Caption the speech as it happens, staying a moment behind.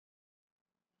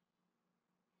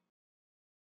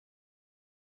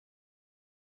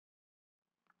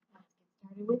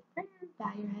through with prayer.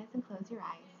 Bow your heads and close your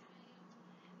eyes.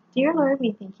 Dear Lord,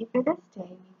 we thank you for this day.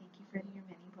 We thank you for your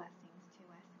many blessings to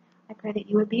us. I pray that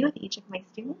you would be with each of my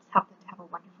students. Help them to have a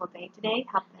wonderful day today.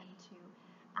 Help them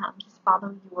to just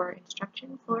follow your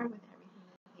instructions, Lord, with everything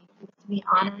that they do, to be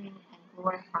honoring and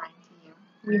glorifying to you.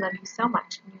 We love you so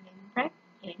much. In your name we pray.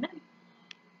 Amen.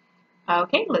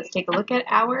 Okay, let's take a look at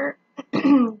our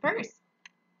verse.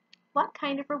 What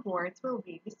kind of rewards will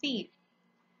we receive?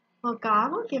 Well,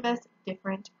 God will give us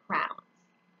different crowns.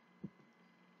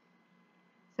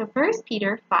 So 1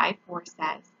 Peter 5:4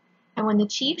 says, And when the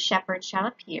chief shepherd shall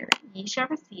appear, ye shall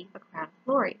receive a crown of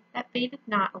glory that fadeth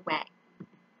not away.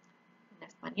 En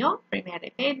español, 1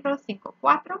 de Pedro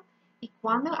 5:4, Y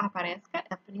cuando aparezca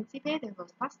el príncipe de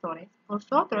los pastores,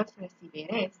 vosotros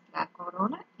recibiréis la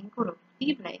corona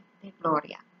incorruptible de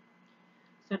gloria.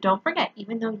 So don't forget,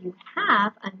 even though you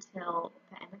have until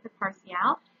the end of the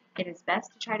partial, it is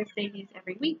best to try to say these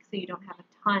every week so you don't have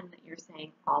a ton that you're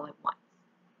saying all at once.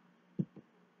 All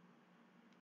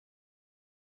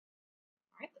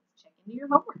right, let's check into your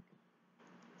homework.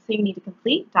 So you need to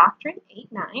complete Doctrine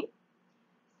 8:9.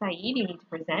 Saeed, you need to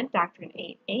present Doctrine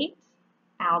 8:8.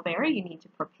 Albert, you need to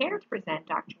prepare to present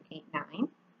Doctrine 8:9.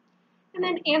 And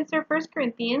then answer 1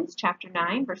 Corinthians chapter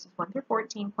 9, verses 1 through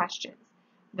 14 questions.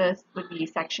 This would be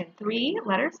section 3,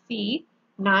 letter C,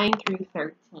 9 through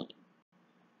 13.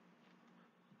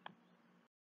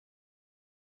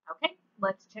 Okay,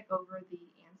 let's check over the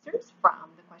answers from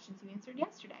the questions you answered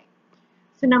yesterday.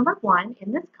 So number 1,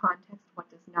 in this context, what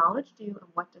does knowledge do and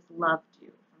what does love do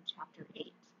from chapter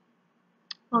 8?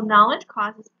 Well, knowledge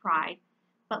causes pride,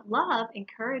 but love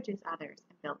encourages others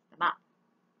and builds them up.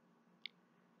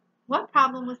 What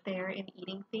problem was there in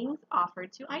eating things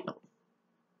offered to idols?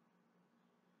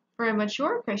 For a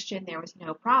mature Christian, there was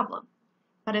no problem.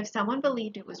 But if someone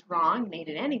believed it was wrong and ate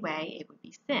it anyway, it would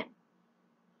be sin.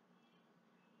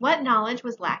 What knowledge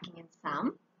was lacking in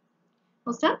some?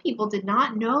 Well, some people did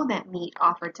not know that meat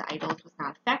offered to idols was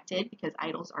not affected because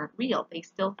idols aren't real. They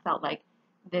still felt like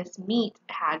this meat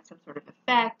had some sort of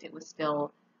effect. It was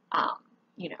still,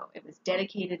 it was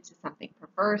dedicated to something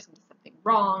perverse and to something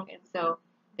wrong, and so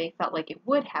they felt like it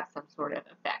would have some sort of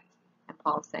effect. And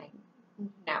Paul's saying,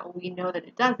 now we know that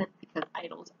it doesn't because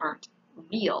idols aren't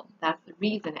real. That's the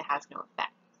reason it has no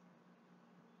effect.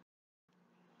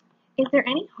 Is there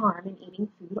any harm in eating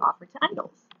food offered to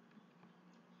idols?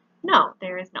 No,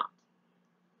 there is not.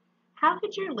 How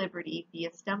could your liberty be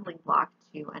a stumbling block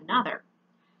to another?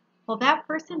 Well, that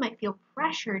person might feel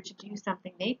pressured to do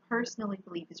something they personally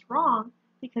believe is wrong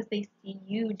because they see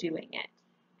you doing it.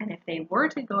 And if they were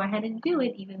to go ahead and do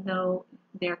it, even though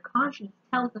their conscience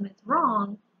tells them it's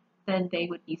wrong, then they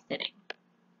would be sinning.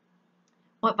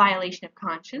 What violation of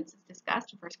conscience is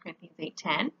discussed in 1 Corinthians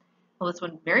 8:10? Well, this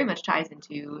one very much ties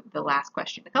into the last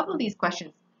question. A couple of these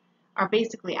questions are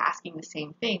basically asking the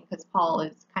same thing because Paul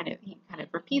is kind of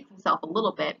repeats himself a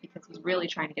little bit because he's really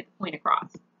trying to get the point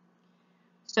across.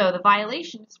 So the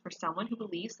violation is for someone who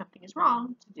believes something is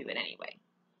wrong to do it anyway.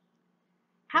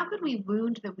 How could we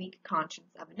wound the weak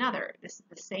conscience of another? This is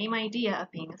the same idea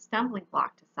of being a stumbling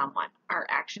block to someone. Our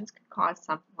actions could cause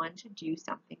someone to do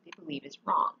something they believe is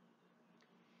wrong.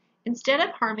 Instead of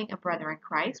harming a brother in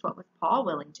Christ, what was Paul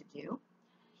willing to do?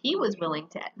 He was willing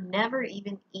to never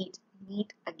even eat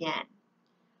meat again.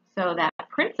 So that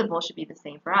principle should be the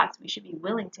same for us. We should be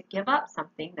willing to give up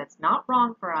something that's not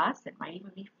wrong for us. It might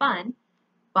even be fun,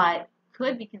 but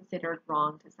could be considered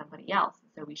wrong to somebody else.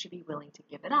 So we should be willing to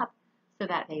give it up so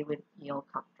that they would feel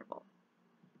comfortable.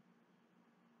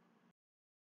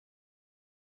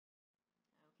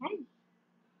 Okay.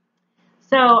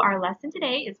 So our lesson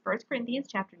today is 1 Corinthians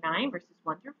chapter 9, verses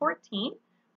 1 through 14.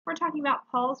 We're talking about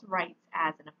Paul's rights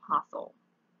as an apostle.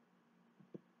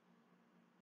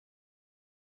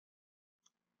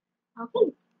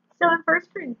 Okay, so in 1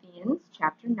 Corinthians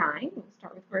chapter 9, we'll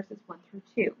start with verses 1 through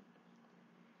 2.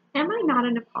 Am I not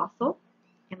an apostle?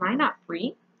 Am I not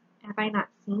free? Have I not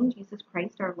seen Jesus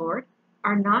Christ our Lord?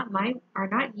 Are not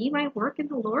ye my work in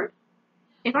the Lord?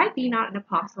 If I be not an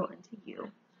apostle unto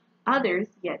you, others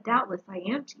yet doubtless I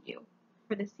am to you.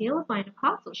 For the seal of mine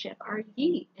apostleship are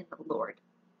ye in the Lord.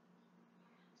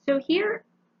 So here,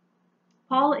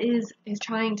 Paul is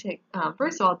trying to,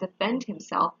 first of all, defend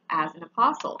himself as an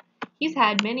apostle. He's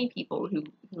had many people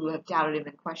who have doubted him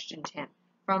and questioned him.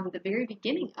 From the very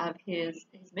beginning of his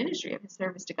ministry, of his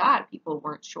service to God, people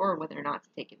weren't sure whether or not to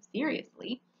take him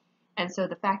seriously. And so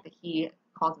the fact that he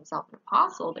calls himself an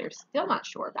apostle, they're still not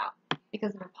sure about.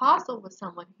 Because an apostle was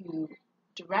someone who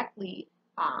directly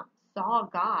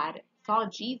saw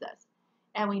Jesus.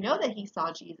 And we know that he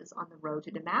saw Jesus on the road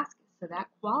to Damascus. So that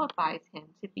qualifies him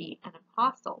to be an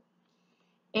apostle.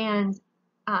 And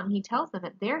he tells them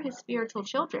that they're his spiritual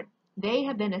children. They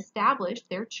have been established,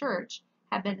 their church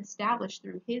have been established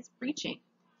through his preaching.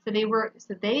 So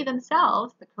they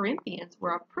themselves, the Corinthians,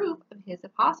 were a proof of his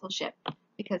apostleship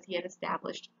because he had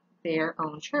established their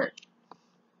own church.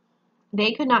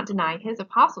 They could not deny his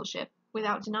apostleship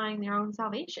without denying their own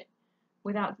salvation,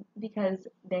 because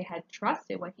they had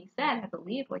trusted what he said, had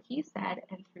believed what he said,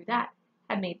 and through that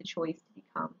had made the choice to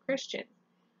become Christians.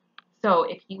 So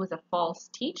if he was a false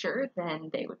teacher,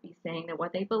 then they would be saying that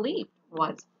what they believed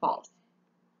was false.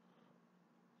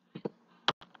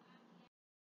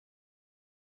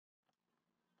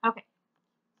 Okay,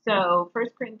 so 1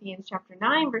 Corinthians chapter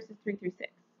 9, verses 3 through 6.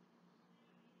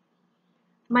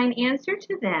 Mine answer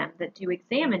to them that do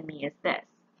examine me is this: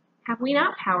 have we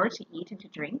not power to eat and to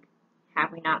drink?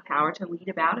 Have we not power to lead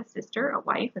about a sister, a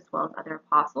wife, as well as other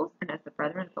apostles, and as the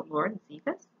brethren of the Lord and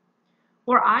Cephas?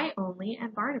 Or I only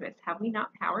and Barnabas, have we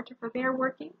not power to forbear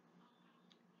working?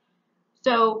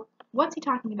 So what's he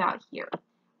talking about here?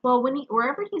 Well,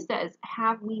 wherever he says,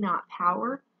 have we not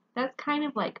power, that's kind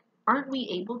of like, aren't we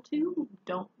able to?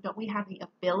 Don't we have the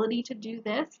ability to do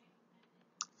this?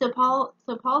 So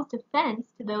Paul's defense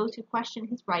to those who question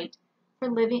his right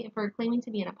for claiming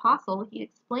to be an apostle, he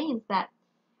explains that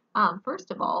first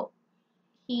of all,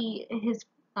 his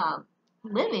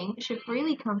living should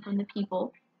freely come from the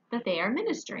people that they are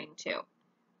ministering to.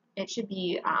 It should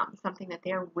be something that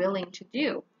they are willing to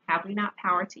do. Have we not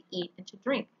power to eat and to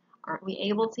drink? Aren't we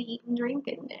able to eat and drink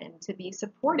and to be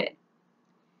supported?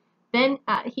 Then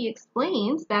he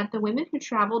explains that the women who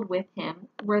traveled with him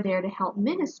were there to help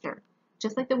minister,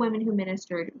 just like the women who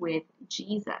ministered with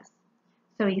Jesus.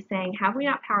 So he's saying, have we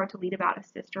not power to lead about a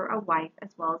sister, a wife, as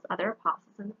well as other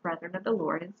apostles and the brethren of the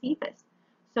Lord and Cephas?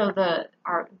 So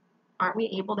aren't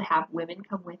we able to have women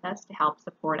come with us to help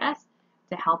support us,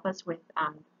 to help us with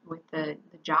the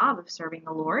job of serving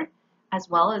the Lord, as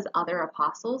well as other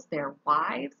apostles, their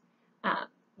wives?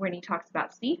 When he talks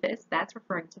about Cephas, that's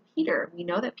referring to Peter. We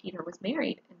know that Peter was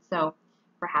married, and so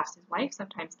perhaps his wife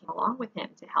sometimes came along with him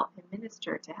to help him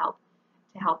minister, to help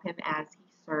him as he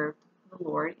served the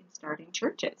Lord in starting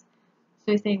churches.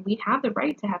 So he's saying we have the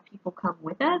right to have people come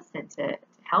with us and to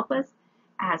help us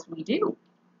as we do.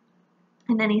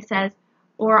 And then he says,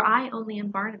 or I only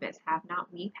and Barnabas, have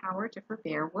not we power to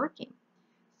forbear working?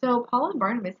 So Paul and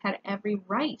Barnabas had every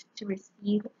right to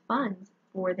receive funds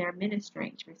for their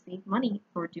ministering, to receive money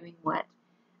for doing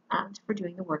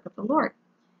the work of the Lord.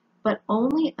 But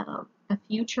only a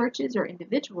few churches or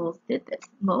individuals did this.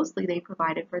 Mostly they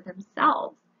provided for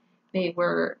themselves. They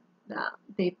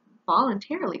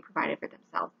voluntarily provided for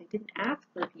themselves. They didn't ask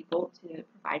for people to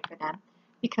provide for them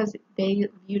because they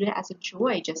viewed it as a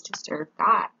joy just to serve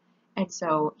God. And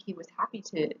so he was happy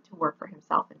to work for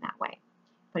himself in that way.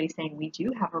 But he's saying we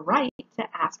do have a right to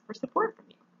ask for support from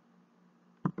you.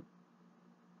 All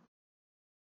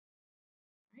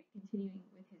right, continuing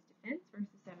with his defense,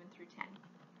 verses 7 through 10.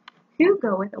 Who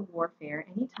goeth a warfare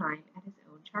any time at his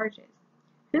own charges?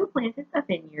 Who planteth a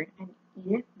vineyard and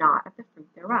eateth not of the fruit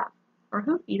thereof? Or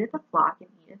who feedeth a flock and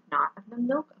eateth not of the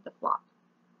milk of the flock?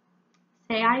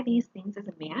 Say I these things as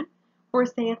a man, or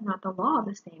saith not the law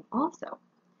the same also?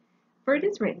 For it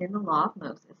is written in the law of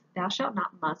Moses, Thou shalt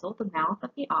not muzzle the mouth of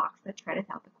the ox that treadeth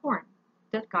out the corn.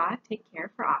 Doth God take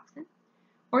care for oxen?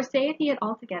 Or saith he it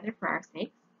altogether for our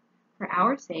sakes? For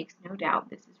our sakes, no doubt,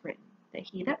 this is written, that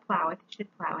he that ploweth should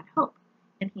plow in hope,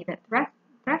 and he that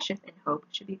thresheth in hope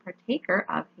should be partaker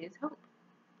of his hope.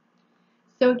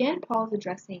 So again, Paul's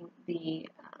addressing the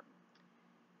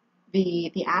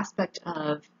aspect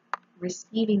of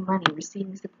receiving money,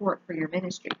 receiving support for your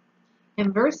ministry.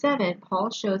 In verse 7,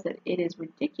 Paul shows that it is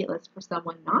ridiculous for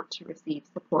someone not to receive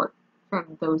support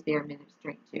from those they are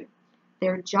ministering to.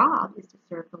 Their job is to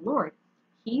serve the Lord.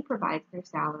 He provides their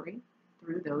salary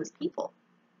through those people.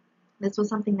 This was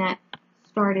something that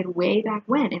started way back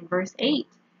when. In verse 8,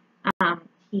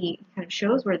 he kind of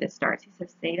shows where this starts. He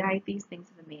says, Say I these things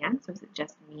as a man? So is it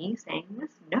just me saying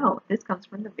this? No, this comes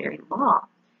from the very law.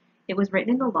 It was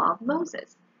written in the law of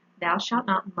Moses. Thou shalt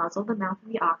not muzzle the mouth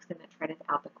of the oxen that treadeth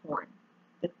out the corn.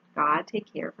 Does God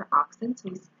take care for oxen? So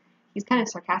he's kind of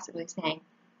sarcastically saying,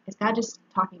 is God just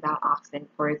talking about oxen,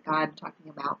 or is God talking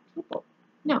about people?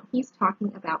 No, he's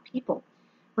talking about people.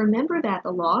 Remember that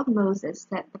the law of Moses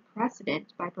set the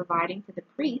precedent by providing for the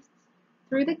priests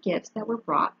through the gifts that were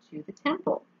brought to the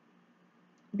temple.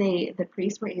 The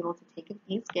priests were able to take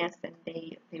these gifts, and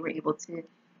they were able to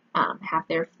have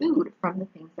their food from the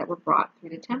things that were brought through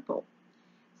the temple.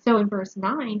 So in verse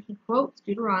 9, he quotes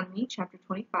Deuteronomy chapter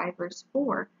 25, verse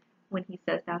 4, when he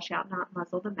says, Thou shalt not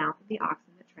muzzle the mouth of the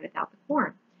oxen that treadeth out the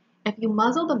corn. If you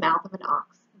muzzle the mouth of an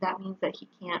ox, that means that he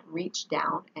can't reach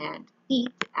down and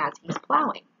eat as he's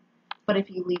plowing. But if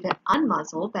you leave it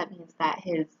unmuzzled, that means that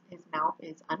his mouth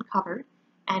is uncovered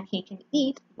and he can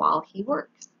eat while he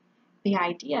works. The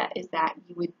idea is that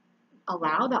you would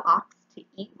allow the ox to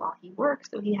eat while he works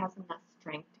so he has enough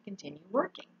strength to continue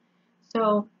working.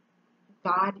 So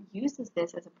God uses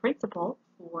this as a principle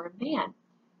for man.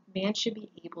 Man should be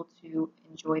able to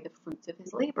enjoy the fruits of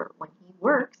his labor. When he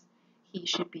works, he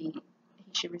should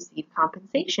receive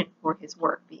compensation for his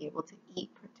work, be able to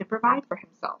eat to provide for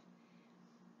himself.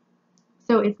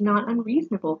 So it's not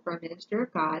unreasonable for a minister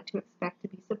of God to expect to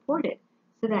be supported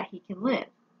so that he can live.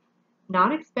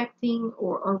 Not expecting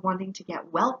or wanting to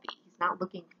get wealthy. He's not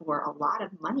looking for a lot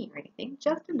of money or anything,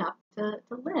 just enough to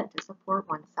live, to support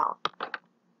oneself.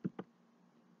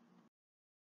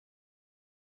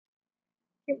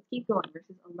 Okay, let's keep going,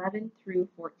 verses 11 through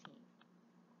 14.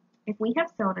 If we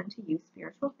have sown unto you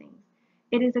spiritual things,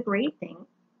 it is a great thing.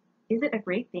 Is it a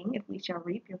great thing if we shall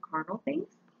reap your carnal things?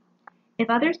 If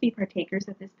others be partakers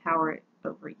of this power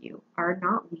over you, are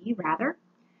not we rather?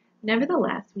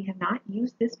 Nevertheless, we have not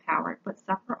used this power, but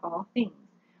suffer all things,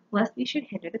 lest we should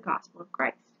hinder the gospel of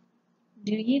Christ.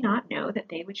 Do ye not know that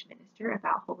they which minister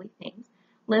about holy things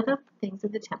live of the things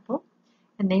of the temple,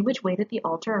 and they which wait at the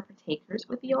altar are partakers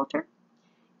with the altar?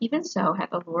 Even so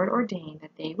hath the Lord ordained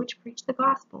that they which preach the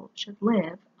gospel should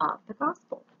live of the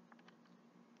gospel.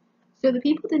 So the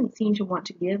people didn't seem to want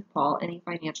to give Paul any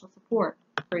financial support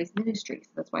for his ministry, so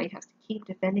that's why he has to keep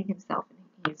defending himself,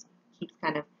 and he keeps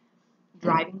kind of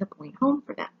driving the point home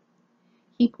for them.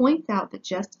 He points out that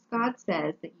just as God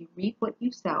says that you reap what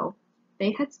you sow,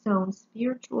 they had sown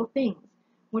spiritual things,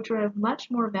 which were of much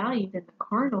more value than the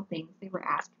carnal things they were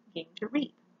asking to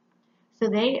reap. So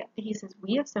he says,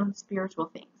 we have sown spiritual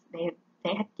things. They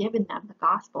had given them the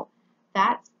gospel.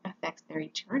 That affects their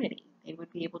eternity. They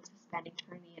would be able to spend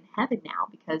eternity in heaven now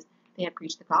because they had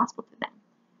preached the gospel to them.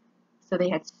 So they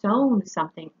had sown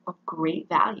something of great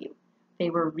value.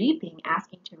 They were reaping,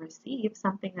 asking to receive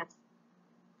something that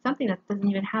doesn't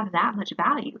even have that much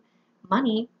value.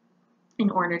 Money in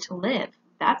order to live.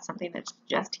 That's something that's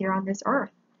just here on this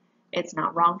earth. It's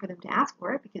not wrong for them to ask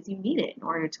for it because you need it in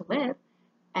order to live.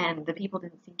 And the people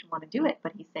didn't seem to want to do it,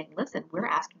 but he's saying, listen, we're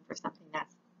asking for something that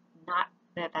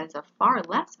is of far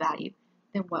less value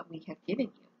than what we have given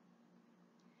you.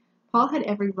 Paul had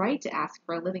every right to ask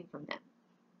for a living from them.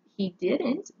 He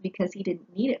didn't because he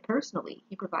didn't need it personally.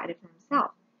 He provided for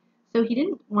himself. So he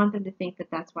didn't want them to think that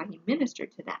that's why he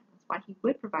ministered to them. That's why he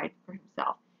would provide for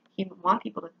himself. He didn't want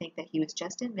people to think that he was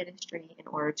just in ministry in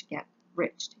order to get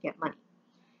rich, to get money.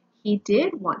 He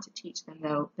did want to teach them,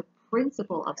 though, the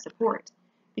principle of support,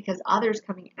 because others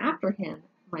coming after him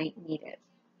might need it.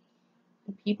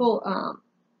 People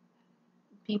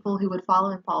who would follow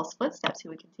in Paul's footsteps, who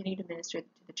would continue to minister to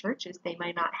the churches, they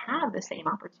might not have the same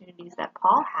opportunities that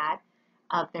Paul had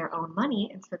of their own money,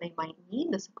 and so they might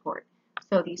need the support.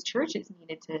 So these churches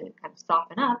needed to kind of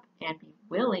soften up and be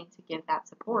willing to give that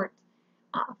support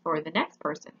for the next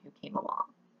person who came along.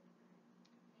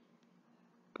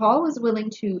 Paul was willing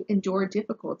to endure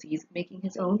difficulties, making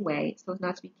his own way so as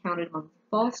not to be counted among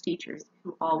false teachers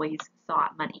who always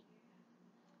sought money.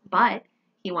 But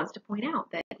he wants to point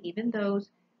out that even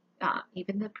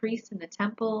the priests in the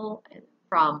temple,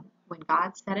 from when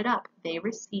God set it up, they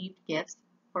received gifts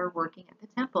for working at the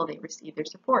temple. They received their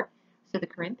support. So the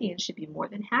Corinthians should be more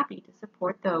than happy to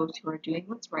support those who are doing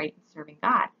what's right and serving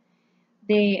God.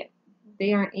 They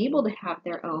aren't able to have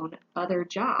their own other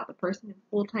job. A person in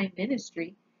full-time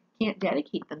ministry can't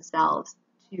dedicate themselves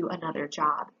to another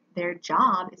job. Their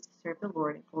job is to serve the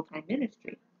Lord in full-time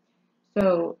ministry.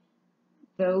 So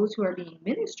those who are being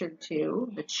ministered to,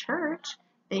 the church,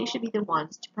 they should be the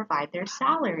ones to provide their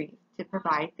salary, to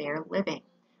provide their living.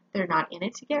 They're not in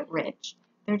it to get rich.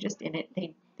 They're just in it.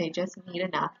 They just need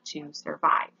enough to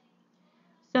survive.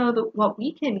 So what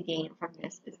we can gain from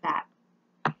this is that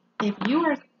if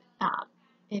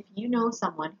you know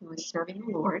someone who is serving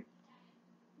the Lord,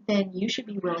 then you should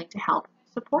be willing to help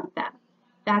support them.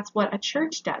 That's what a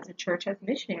church does. A church has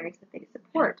missionaries that they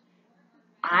support.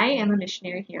 I am a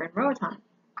missionary here in Roatan.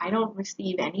 I don't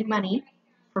receive any money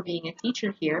for being a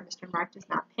teacher here. Mr. Mark does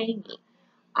not pay me.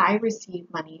 I receive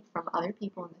money from other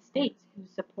people in the States who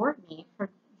support me for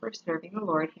serving the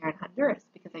Lord here in Honduras,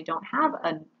 because I don't have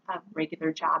a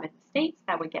regular job in the States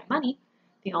that would get money.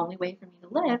 The only way for me to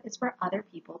live is for other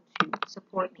people to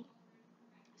support me.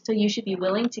 So you should be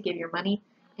willing to give your money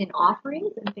in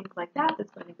offerings and things like that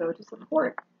that's going to go to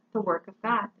support the work of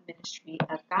God, the ministry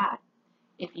of God.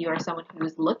 If you are someone who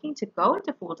is looking to go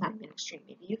into full-time ministry,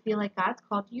 maybe you feel like God's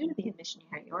called you to be a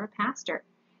missionary or a pastor,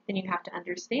 then you have to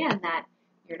understand that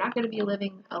You're not going to be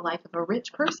living a life of a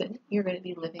rich person. You're going to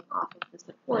be living off of the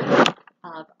support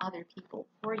of other people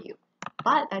for you.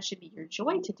 But that should be your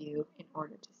joy to do in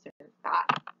order to serve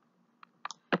God.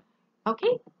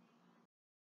 Okay.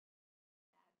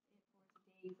 That's it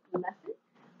for today's lesson.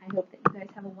 I hope that you guys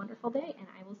have a wonderful day, and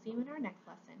I will see you in our next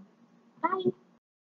lesson. Bye.